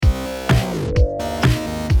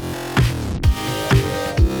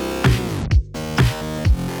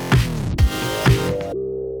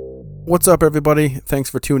What's up, everybody? Thanks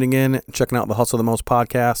for tuning in, checking out the Hustle the Most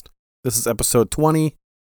podcast. This is episode 20.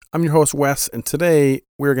 I'm your host, Wes, and today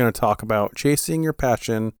we're going to talk about chasing your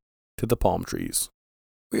passion to the palm trees.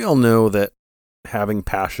 We all know that having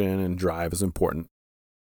passion and drive is important.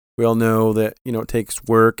 We all know that, it takes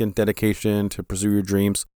work and dedication to pursue your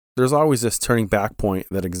dreams. There's always this turning back point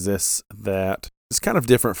that exists that is kind of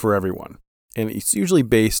different for everyone. And it's usually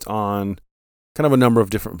based on kind of a number of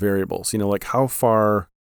different variables, like how far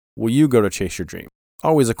will you go to chase your dream?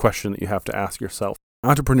 Always a question that you have to ask yourself.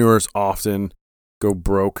 Entrepreneurs often go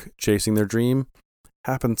broke chasing their dream.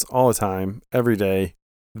 Happens all the time, every day.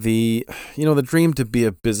 The dream to be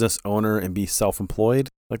a business owner and be self-employed,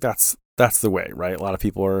 that's the way, right? A lot of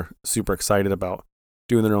people are super excited about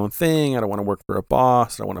doing their own thing. I don't want to work for a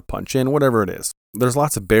boss. I don't want to punch in, whatever it is. There's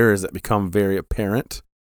lots of barriers that become very apparent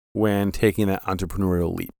when taking that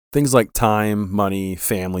entrepreneurial leap. Things like time, money,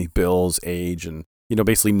 family, bills, age, and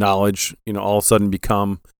basically knowledge, all of a sudden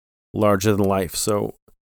become larger than life. So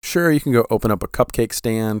sure, you can go open up a cupcake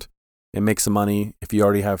stand and make some money if you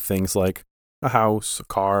already have things like a house, a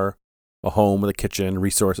car, a home with a kitchen,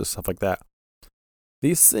 resources, stuff like that.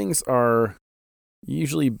 These things are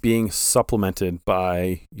usually being supplemented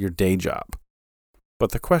by your day job.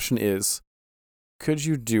 But the question is, could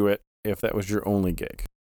you do it if that was your only gig?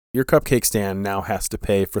 Your cupcake stand now has to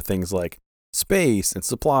pay for things like space and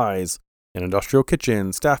supplies, an industrial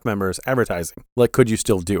kitchen, staff members, advertising. Could you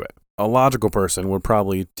still do it? A logical person would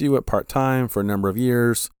probably do it part-time for a number of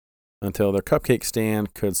years until their cupcake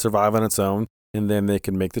stand could survive on its own, and then they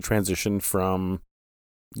can make the transition from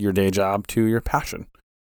your day job to your passion,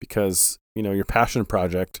 because, your passion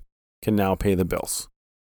project can now pay the bills.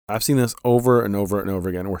 I've seen this over and over and over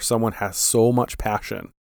again, where someone has so much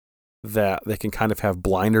passion that they can kind of have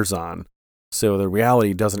blinders on, so the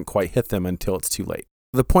reality doesn't quite hit them until it's too late.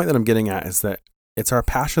 The point that I'm getting at is that it's our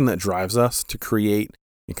passion that drives us to create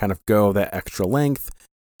and kind of go that extra length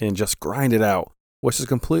and just grind it out, which is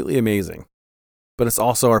completely amazing. But it's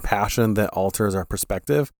also our passion that alters our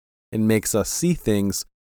perspective and makes us see things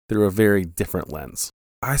through a very different lens.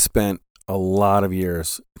 I spent a lot of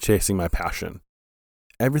years chasing my passion.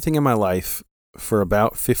 Everything in my life for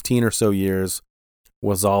about 15 or so years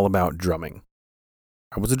was all about drumming.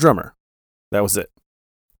 I was a drummer. That was it.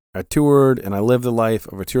 I toured and I lived the life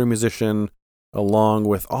of a touring musician along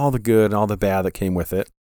with all the good and all the bad that came with it.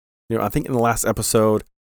 I think in the last episode,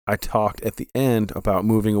 I talked at the end about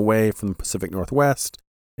moving away from the Pacific Northwest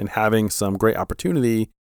and having some great opportunity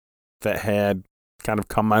that had kind of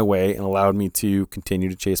come my way and allowed me to continue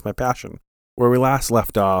to chase my passion. Where we last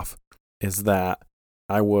left off is that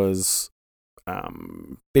I was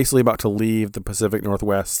basically about to leave the Pacific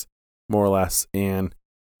Northwest, more or less, and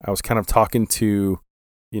I was kind of talking to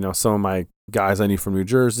some of my guys I knew from New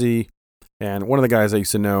Jersey, and one of the guys I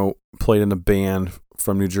used to know played in a band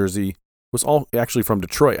from New Jersey, was all actually from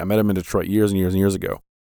Detroit. I met him in Detroit years and years and years ago,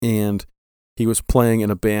 and he was playing in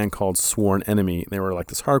a band called Sworn Enemy. They were like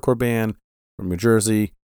this hardcore band from New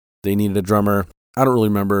Jersey. They needed a drummer. I don't really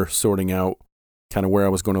remember sorting out kind of where I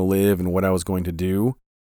was going to live and what I was going to do.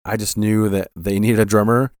 I just knew that they needed a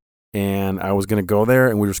drummer, and I was going to go there,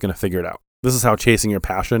 and we were just going to figure it out. This is how chasing your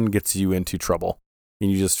passion gets you into trouble.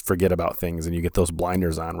 And you just forget about things and you get those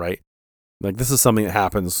blinders on, right? This is something that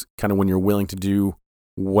happens kind of when you're willing to do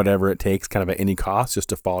whatever it takes kind of at any cost just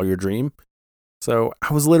to follow your dream. So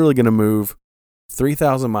I was literally going to move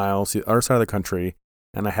 3,000 miles to the other side of the country,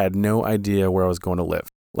 and I had no idea where I was going to live.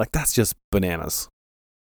 That's just bananas.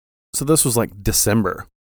 So this was December,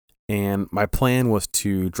 and my plan was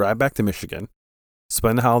to drive back to Michigan,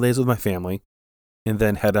 spend the holidays with my family, and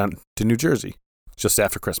then head on to New Jersey just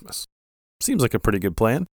after Christmas. Seems like a pretty good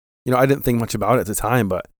plan. I didn't think much about it at the time,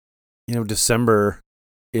 but, December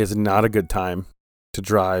is not a good time to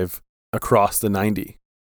drive across the 90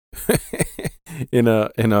 in a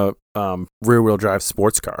rear-wheel drive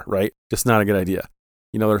sports car, right? Just not a good idea.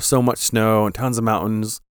 There's so much snow and tons of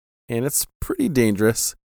mountains, and it's pretty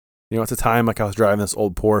dangerous. At the time, I was driving this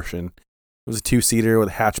old Porsche, and it was a 2-seater with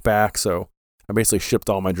a hatchback, so I basically shipped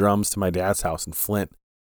all my drums to my dad's house in Flint.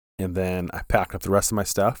 And then I packed up the rest of my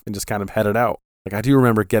stuff and just kind of headed out. I do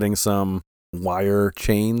remember getting some wire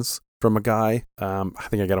chains from a guy. I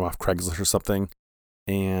think I got them off Craigslist or something.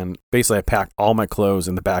 And basically I packed all my clothes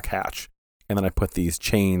in the back hatch. And then I put these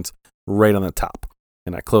chains right on the top.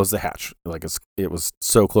 And I closed the hatch. It was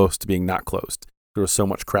so close to being not closed. There was so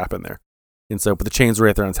much crap in there. And so, but the chains were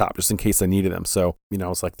right there on top just in case I needed them. So, I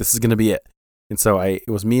was like, this is going to be it. And so it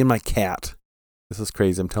was me and my cat. This is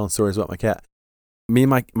crazy. I'm telling stories about my cat. Me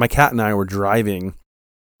and my cat and I were driving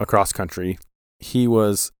across country. He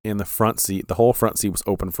was in the front seat. The whole front seat was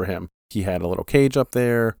open for him. He had a little cage up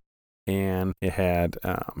there. and it had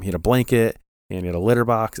he had a blanket and he had a litter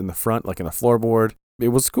box in the front, like in the floorboard. It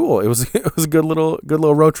was cool. It was a good little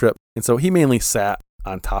road trip. And so he mainly sat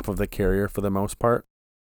on top of the carrier for the most part.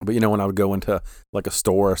 But when I would go into like a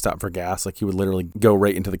store or stop for gas, like he would literally go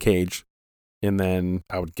right into the cage, and then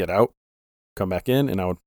I would get out, come back in, and I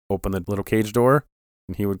would open the little cage door,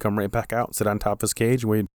 and he would come right back out, sit on top of his cage, and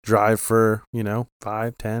we'd drive for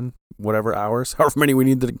 5, 10, whatever hours, however many we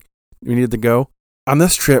needed to go. On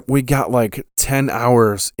this trip, we got like 10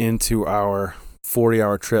 hours into our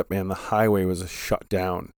 40-hour trip, and the highway was shut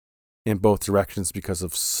down in both directions because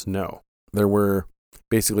of snow. There were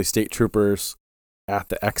basically state troopers at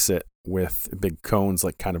the exit with big cones,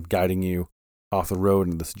 like kind of guiding you off the road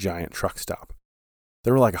into this giant truck stop.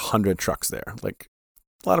 There were like 100 trucks there, like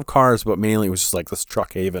a lot of cars, but mainly it was just like this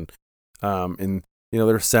truck haven. And they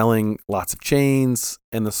were selling lots of chains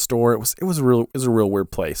in the store. It was a real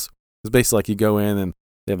weird place. It was basically like you go in and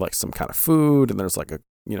they have like some kind of food, and there's like a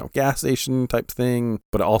gas station type thing,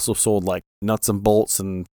 but it also sold like nuts and bolts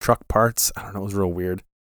and truck parts. I don't know, it was real weird.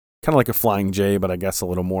 Kind of like a Flying J, but I guess a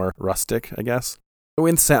little more rustic, I guess. We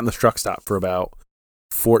went and sat in the truck stop for about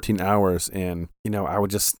 14 hours, and I would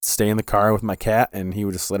just stay in the car with my cat, and he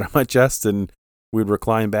would just sit on my chest, and we'd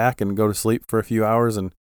recline back and go to sleep for a few hours.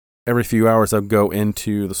 And every few hours I'd go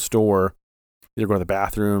into the store, either go to the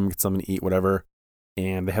bathroom, get something to eat, whatever.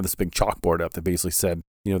 And they had this big chalkboard up that basically said,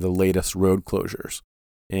 the latest road closures.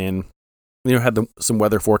 And, had some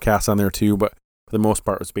weather forecasts on there too, but for the most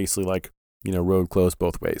part, it was basically like, road closed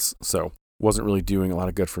both ways. So wasn't really doing a lot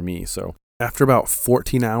of good for me. So after about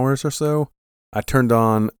 14 hours or so, I turned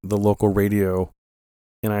on the local radio,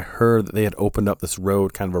 and I heard that they had opened up this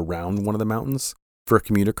road kind of around one of the mountains for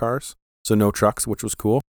commuter cars. So no trucks, which was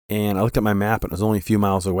cool. And I looked at my map, and it was only a few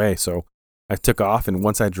miles away. So I took off, and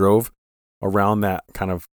once I drove around that kind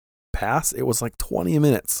of pass, it was like 20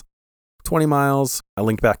 minutes, 20 miles. I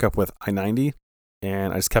linked back up with I-90,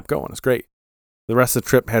 and I just kept going. It's great. The rest of the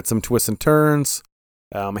trip had some twists and turns,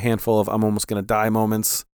 a handful of I'm almost going to die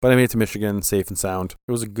moments, but I made it to Michigan safe and sound.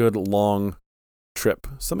 It was a good long trip.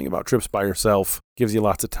 Something about trips by yourself gives you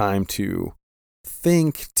lots of time to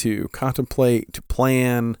think, to contemplate, to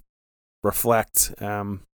plan, reflect.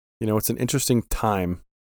 It's an interesting time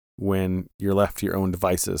when you're left to your own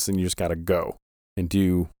devices and you just got to go and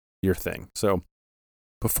do your thing. So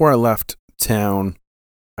before I left town,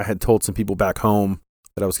 I had told some people back home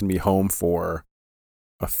that I was going to be home for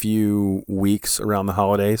a few weeks around the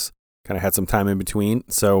holidays. Kind of had some time in between.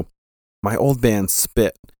 So my old band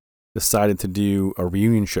Spit decided to do a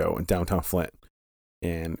reunion show in downtown Flint.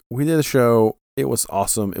 And we did a show. It was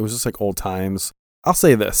awesome. It was just like old times. I'll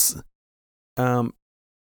say this.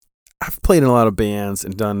 I've played in a lot of bands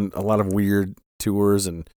and done a lot of weird tours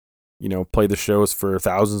and, played the shows for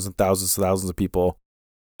thousands and thousands and thousands of people.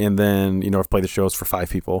 And then, I've played the shows for 5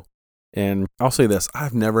 people. And I'll say this.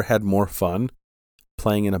 I've never had more fun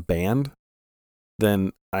playing in a band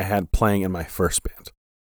than I had playing in my first band.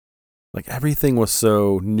 Like everything was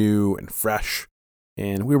so new and fresh,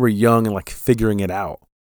 and we were young and like figuring it out.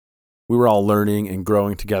 We were all learning and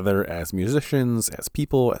growing together as musicians, as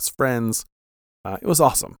people, as friends. It was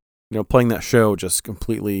awesome. Playing that show just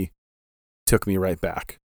completely took me right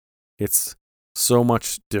back. It's so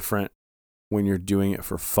much different when you're doing it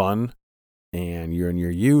for fun and you're in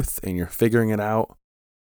your youth and you're figuring it out.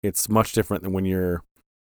 It's much different than when you're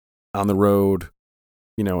on the road,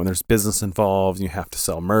 and there's business involved, and you have to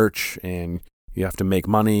sell merch and you have to make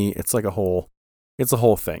money. It's like a whole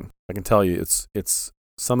thing. I can tell you, it's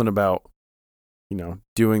something about,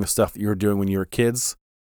 doing the stuff that you were doing when you were kids.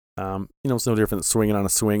 It's no different than swinging on a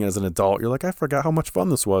swing as an adult. You're like, I forgot how much fun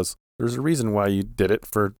this was. There's a reason why you did it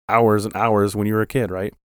for hours and hours when you were a kid,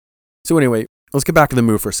 right? So anyway, let's get back to the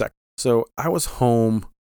move for a sec. So I was home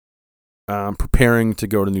preparing to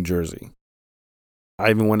go to New Jersey. I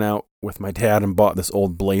even went out with my dad and bought this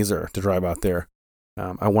old Blazer to drive out there.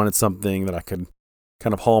 I wanted something that I could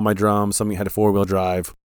kind of haul my drums, something that had a 4-wheel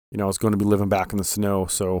drive. I was going to be living back in the snow,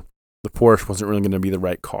 so the Porsche wasn't really going to be the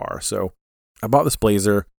right car. So I bought this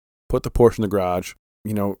Blazer, put the Porsche in the garage.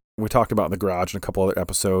 We talked about the garage in a couple other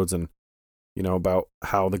episodes and, about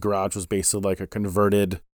how the garage was basically like it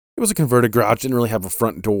was a converted garage, didn't really have a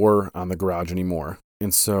front door on the garage anymore.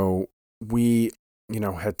 And so we,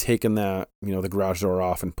 had taken that, the garage door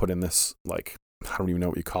off and put in this, like, I don't even know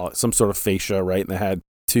what you call it, some sort of fascia, right? And it had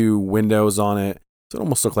 2 windows on it. So it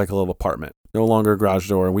almost looked like a little apartment. No longer a garage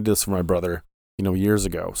door. And we did this for my brother, years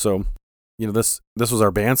ago. So, this was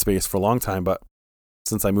our band space for a long time, but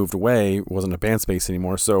since I moved away, it wasn't a band space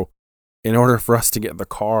anymore. So in order for us to get the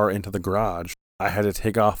car into the garage, I had to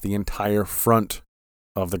take off the entire front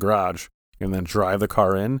of the garage and then drive the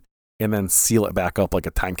car in and then seal it back up like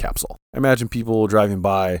a time capsule. I imagine people driving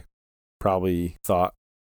by probably thought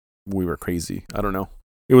we were crazy. I don't know.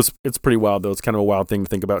 It's pretty wild though. It's kind of a wild thing to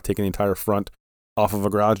think about, taking the entire front off of a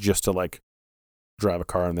garage just to like drive a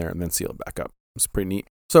car in there and then seal it back up. It's pretty neat.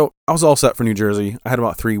 So I was all set for New Jersey. I had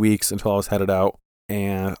about 3 weeks until I was headed out,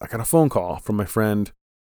 and I got a phone call from my friend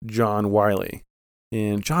John Wiley.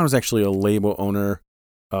 And John was actually a label owner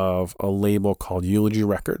of a label called Eulogy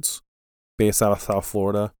Records, based out of South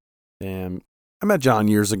Florida. And I met John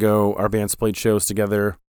years ago. Our bands played shows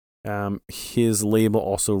together. His label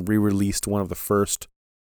also re-released one of the first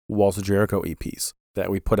Walls of Jericho EPs that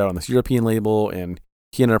we put out on this European label, and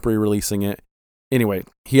he ended up re-releasing it. Anyway,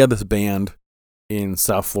 he had this band in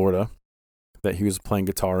South Florida that he was playing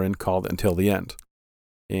guitar in called Until the End.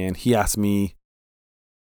 And he asked me,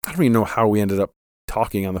 I don't even know how we ended up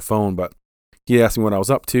talking on the phone, but he asked me what I was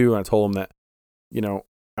up to, and I told him that,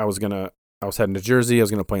 I was heading to Jersey, I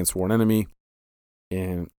was going to play in Sworn Enemy.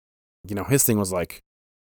 And, his thing was like,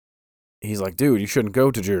 he's like, dude, you shouldn't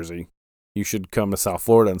go to Jersey. You should come to South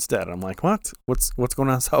Florida instead. I'm like, what? What's going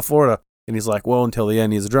on in South Florida? And he's like, well, Until the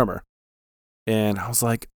End, he's a drummer. And I was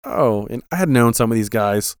like, oh, and I had known some of these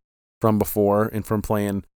guys from before and from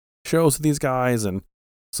playing shows with these guys, and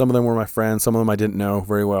some of them were my friends, some of them I didn't know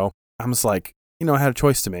very well. I'm just like, I had a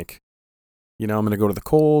choice to make. I'm going to go to the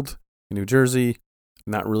cold in New Jersey,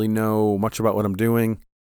 not really know much about what I'm doing,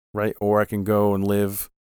 right? Or I can go and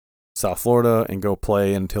live South Florida and go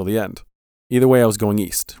play Until the End. Either way, I was going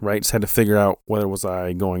east, right? Just had to figure out whether was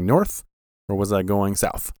I going north or was I going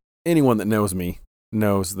south. Anyone that knows me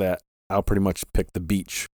knows that I'll pretty much pick the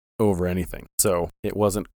beach over anything. So it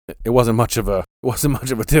wasn't much of a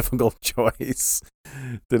difficult choice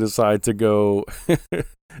to decide to go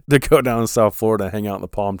down to South Florida and hang out in the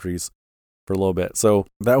palm trees for a little bit. So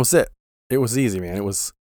that was it. It was easy, man. It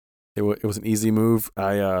was an easy move.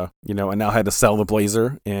 I now had to sell the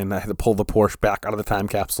Blazer, and I had to pull the Porsche back out of the time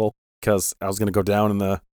capsule because I was going to go down in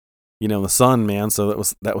the the sun, man. So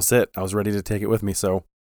that was it. I was ready to take it with me. So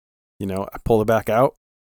I pulled it back out,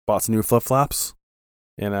 bought some new flip-flops,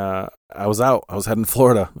 and I was out. I was heading to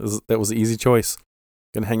Florida. That was an easy choice.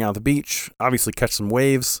 Gonna hang out at the beach, obviously catch some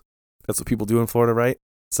waves. That's what people do in Florida, right?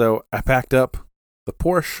 So I packed up the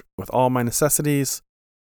Porsche with all my necessities.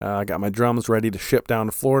 I got my drums ready to ship down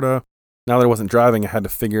to Florida. Now that I wasn't driving, I had to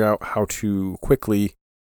figure out how to quickly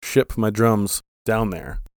ship my drums down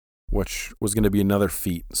there, which was going to be another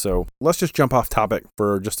feat. So let's just jump off topic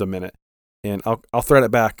for just a minute, and I'll thread it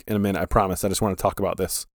back in a minute. I promise. I just want to talk about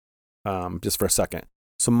this just for a second.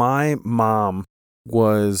 So my mom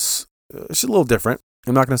she's a little different.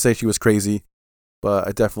 I'm not going to say she was crazy, but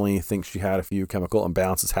I definitely think she had a few chemical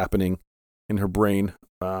imbalances happening in her brain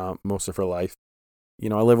most of her life. I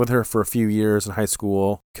lived with her for a few years in high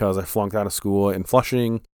school because I flunked out of school in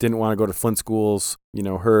Flushing, didn't want to go to Flint schools.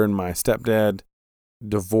 Her and my stepdad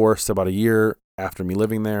divorced about a year after me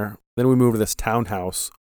living there. Then we moved to this townhouse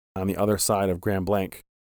on the other side of Grand Blanc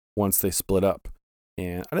once they split up.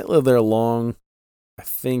 And I didn't live there long. I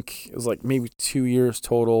think it was like maybe 2 years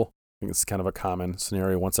total. I think it's kind of a common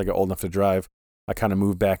scenario. Once I got old enough to drive, I kind of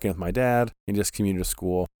moved back in with my dad and just commuted to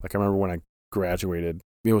school. Like I remember when I graduated,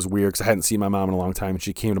 it was weird because I hadn't seen my mom in a long time, and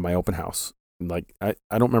she came to my open house. And like I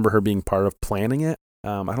don't remember her being part of planning it.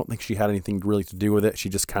 I don't think she had anything really to do with it. She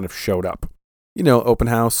just kind of showed up. Open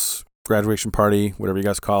house, graduation party, whatever you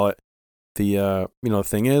guys call it. The the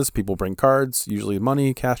thing is, people bring cards, usually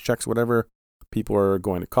money, cash checks, whatever. People are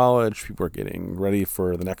going to college. People are getting ready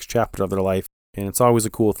for the next chapter of their life, and it's always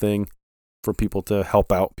a cool thing for people to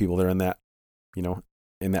help out people that are in that,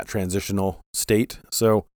 in that transitional state.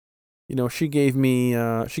 So, she gave me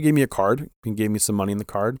a card and gave me some money in the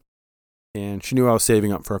card, and she knew I was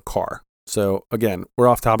saving up for a car. So again, we're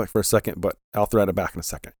off topic for a second, but I'll thread it back in a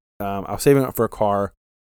second. I was saving up for a car,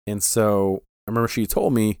 and so I remember she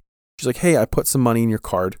told me, she's like, hey, I put some money in your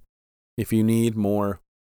card. If you need more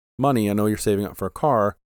money, I know you're saving up for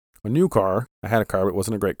a new car. I had a car, but it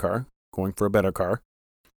wasn't a great car, going for a better car.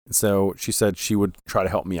 And so she said she would try to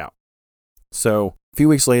help me out. So a few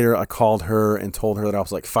weeks later, I called her and told her that I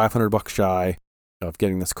was like $500 shy of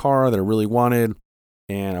getting this car that I really wanted,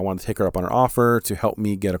 and I wanted to take her up on her offer to help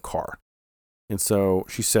me get a car. And so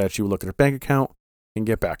she said she would look at her bank account and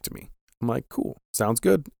get back to me. I'm like, cool, sounds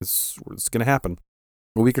good. It's going to happen.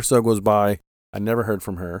 A week or so goes by. I never heard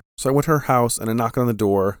from her. So I went to her house and I knocked on the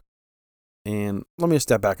door. And let me just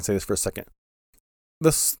step back and say this for a second.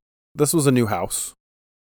 This was a new house.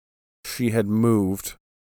 She had moved,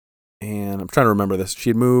 and I'm trying to remember this. She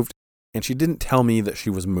had moved, and she didn't tell me that she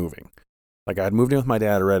was moving. Like, I had moved in with my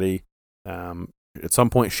dad already. At some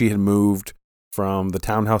point, she had moved from the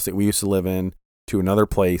townhouse that we used to live in to another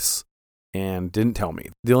place. and didn't tell me.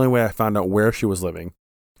 The only way I found out where she was living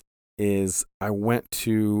is I went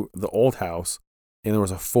to the old house and there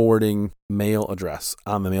was a forwarding mail address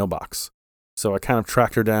on the mailbox. So I kind of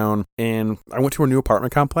tracked her down and I went to her new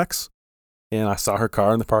apartment complex and I saw her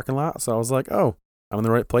car in the parking lot. So I was like, oh, I'm in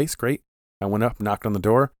the right place. Great. I went up, knocked on the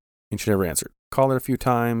door, and she never answered. Called her a few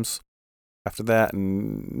times after that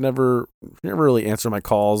and never really answered my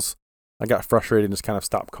calls. I got frustrated and just kind of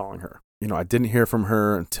stopped calling her. I didn't hear from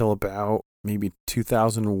her until about maybe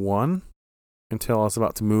 2001, until I was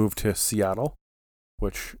about to move to Seattle,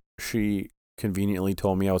 which she conveniently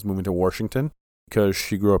told me I was moving to Washington because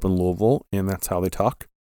she grew up in Louisville and that's how they talk.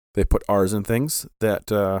 They put R's in things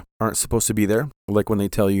that aren't supposed to be there, like when they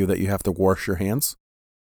tell you that you have to wash your hands.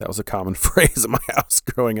 That was a common phrase in my house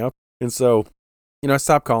growing up. And so, I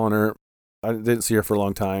stopped calling her. I didn't see her for a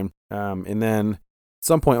long time. And then at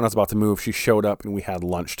some point when I was about to move, she showed up and we had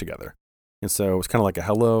lunch together. And so it was kind of like a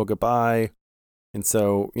hello, goodbye. And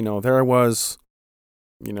so, there I was,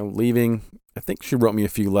 leaving. I think she wrote me a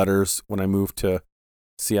few letters when I moved to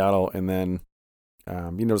Seattle. And then,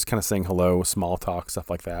 just kind of saying hello, small talk, stuff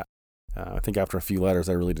like that. I think after a few letters,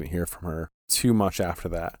 I really didn't hear from her too much after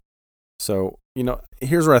that. So,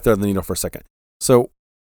 here's where I thread the needle for a second. So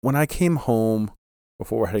when I came home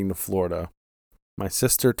before heading to Florida, my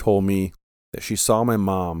sister told me that she saw my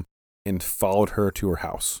mom and followed her to her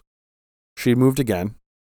house. She had moved again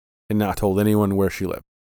and not told anyone where she lived.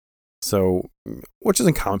 So, which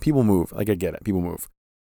isn't common. People move. Like, I get it. People move.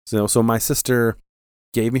 So my sister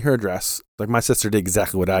gave me her address. Like, my sister did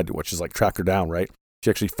exactly what I did, which is like track her down, right? She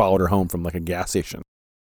actually followed her home from like a gas station,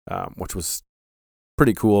 which was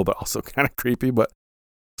pretty cool, but also kind of creepy. But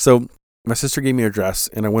so my sister gave me her address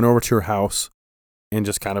and I went over to her house and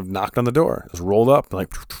just kind of knocked on the door. Just rolled up,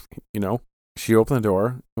 like, she opened the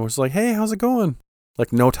door and was like, hey, how's it going?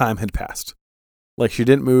 Like no time had passed. Like she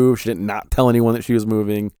didn't move. She didn't not tell anyone that she was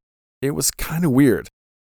moving. It was kind of weird.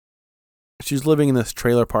 She was living in this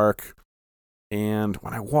trailer park. And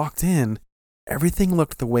when I walked in, everything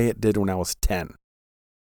looked the way it did when I was 10.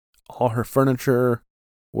 All her furniture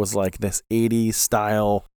was like this 80s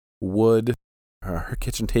style wood. Her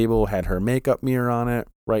kitchen table had her makeup mirror on it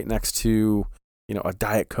right next to, a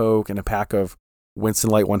Diet Coke and a pack of Winston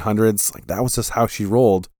Light 100s. Like that was just how she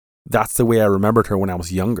rolled. That's the way I remembered her when I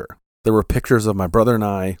was younger. There were pictures of my brother and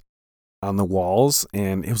I on the walls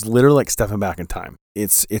and it was literally like stepping back in time.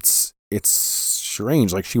 It's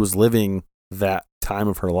strange. Like she was living that time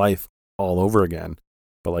of her life all over again,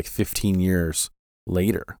 but like 15 years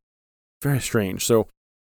later. Very strange. So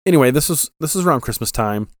anyway, this is around Christmas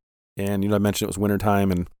time. And, I mentioned it was winter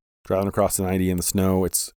time and driving across the 90 in the snow.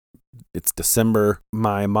 It's December.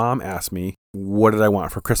 My mom asked me, what did I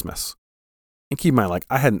want for Christmas? And keep in mind, like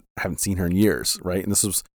I haven't seen her in years, right? And it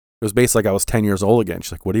was basically like I was 10 years old again.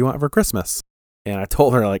 She's like, what do you want for Christmas? And I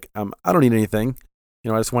told her like, I don't need anything.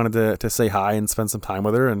 I just wanted to say hi and spend some time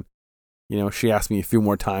with her. And, she asked me a few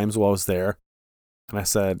more times while I was there. And I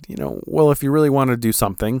said, well, if you really want to do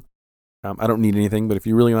something, I don't need anything, but if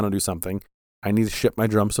you really want to do something, I need to ship my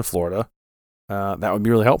drums to Florida. That would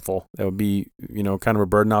be really helpful. That would be, kind of a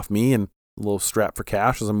burden off me and a little strap for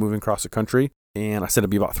cash as I'm moving across the country. And I said it'd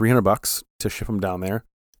be about $300 to ship them down there.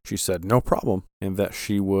 She said, no problem. And that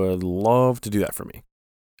she would love to do that for me.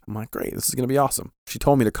 I'm like, great, this is going to be awesome. She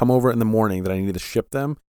told me to come over in the morning that I needed to ship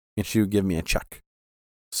them and she would give me a check.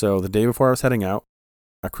 So the day before I was heading out,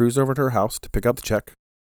 I cruised over to her house to pick up the check.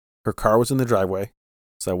 Her car was in the driveway.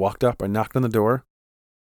 So I walked up, I knocked on the door,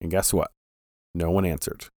 and guess what? No one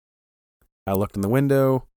answered. I looked in the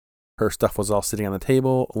window. Her stuff was all sitting on the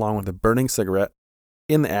table, along with a burning cigarette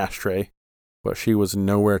in the ashtray, but she was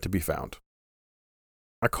nowhere to be found.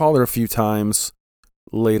 I called her a few times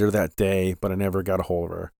later that day, but I never got a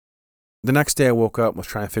hold of her. The next day I woke up and was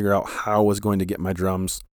trying to figure out how I was going to get my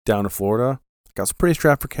drums down to Florida. I got pretty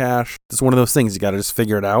strapped for cash. It's one of those things, you got to just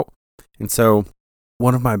figure it out. And so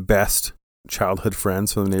one of my best childhood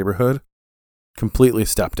friends from the neighborhood completely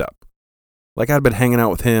stepped up. Like I'd been hanging out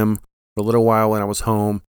with him for a little while when I was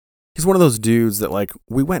home. He's one of those dudes that like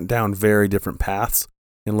we went down very different paths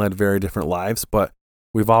and led very different lives, but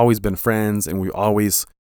we've always been friends and we always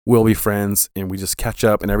will be friends and we just catch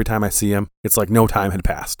up. And every time I see him, it's like no time had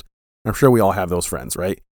passed. I'm sure we all have those friends,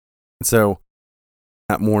 right? And so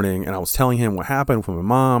that morning, and I was telling him what happened with my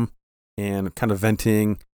mom and kind of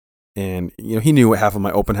venting. And, he knew what happened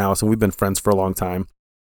at my open house and we've been friends for a long time.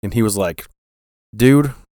 And he was like,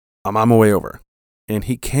 dude, I'm on my way over. And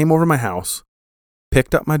he came over to my house,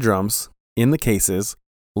 picked up my drums in the cases,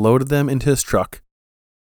 loaded them into his truck,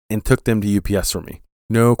 and took them to UPS for me.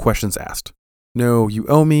 No questions asked. No, you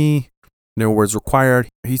owe me. No words required.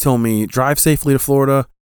 He told me, drive safely to Florida.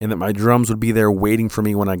 and that my drums would be there waiting for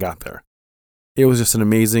me when I got there. It was just an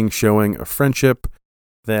amazing showing of friendship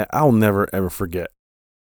that I'll never, ever forget.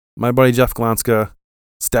 My buddy Jeff Glonska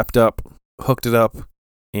stepped up, hooked it up,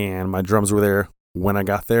 and my drums were there when I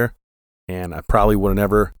got there, and I probably would have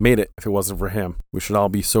never made it if it wasn't for him. We should all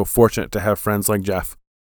be so fortunate to have friends like Jeff.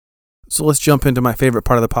 So let's jump into my favorite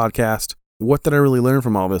part of the podcast. What did I really learn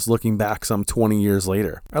from all this looking back some 20 years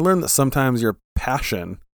later? I learned that sometimes your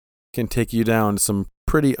passion can take you down some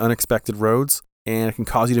pretty unexpected roads, and it can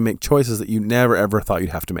cause you to make choices that you never ever thought you'd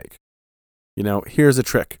have to make. Here's a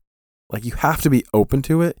trick. You have to be open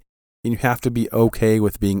to it, and you have to be okay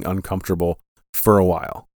with being uncomfortable for a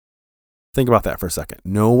while. Think about that for a second.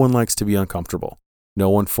 No one likes to be uncomfortable. No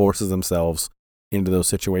one forces themselves into those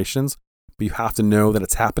situations, but you have to know that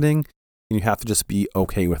it's happening, and you have to just be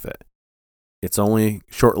okay with it. It's only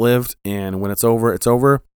short-lived, and when it's over, it's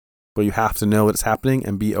over, but you have to know that it's happening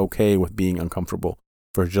and be okay with being uncomfortable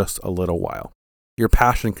for just a little while. Your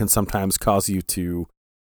passion can sometimes cause you to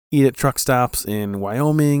eat at truck stops in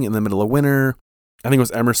Wyoming in the middle of winter. I think it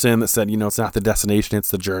was Emerson that said, it's not the destination,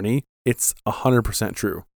 it's the journey. It's 100%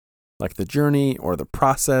 true. The journey or the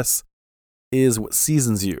process is what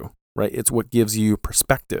seasons you, right? It's what gives you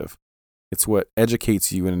perspective. It's what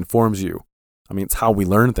educates you and informs you. It's how we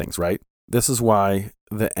learn things, right? This is why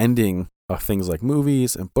the ending of things like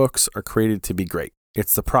movies and books are created to be great.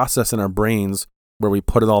 It's the process in our brains where we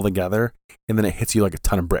put it all together and then it hits you like a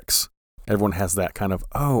ton of bricks. Everyone has that kind of,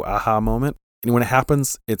 aha moment. And when it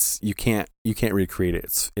happens, you can't recreate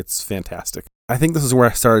it. It's fantastic. I think this is where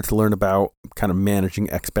I started to learn about kind of managing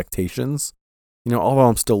expectations. Although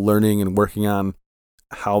I'm still learning and working on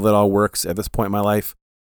how that all works at this point in my life,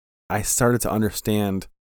 I started to understand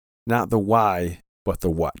not the why, but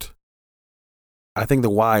the what. I think the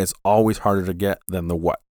why is always harder to get than the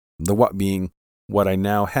what. The what being what I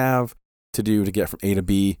now have to do to get from A to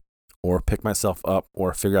B, or pick myself up,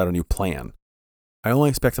 or figure out a new plan. I only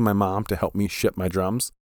expected my mom to help me ship my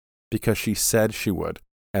drums because she said she would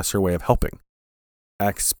as her way of helping. I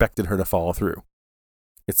expected her to follow through.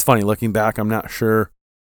 It's funny, looking back, I'm not sure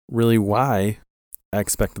really why I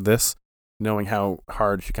expected this, knowing how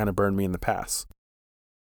hard she kind of burned me in the past.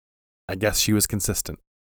 I guess she was consistent.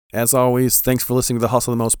 As always, thanks for listening to the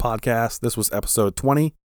Hustle the Most podcast. This was episode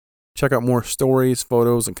 20. Check out more stories,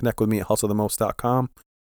 photos, and connect with me at hustlethemost.com.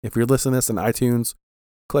 If you're listening to this on iTunes,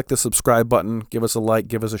 click the subscribe button, give us a like,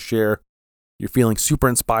 give us a share. You're feeling super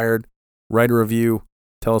inspired, write a review,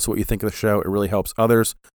 tell us what you think of the show. It really helps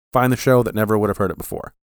others find the show that never would have heard it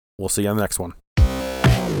before. We'll see you on the next one.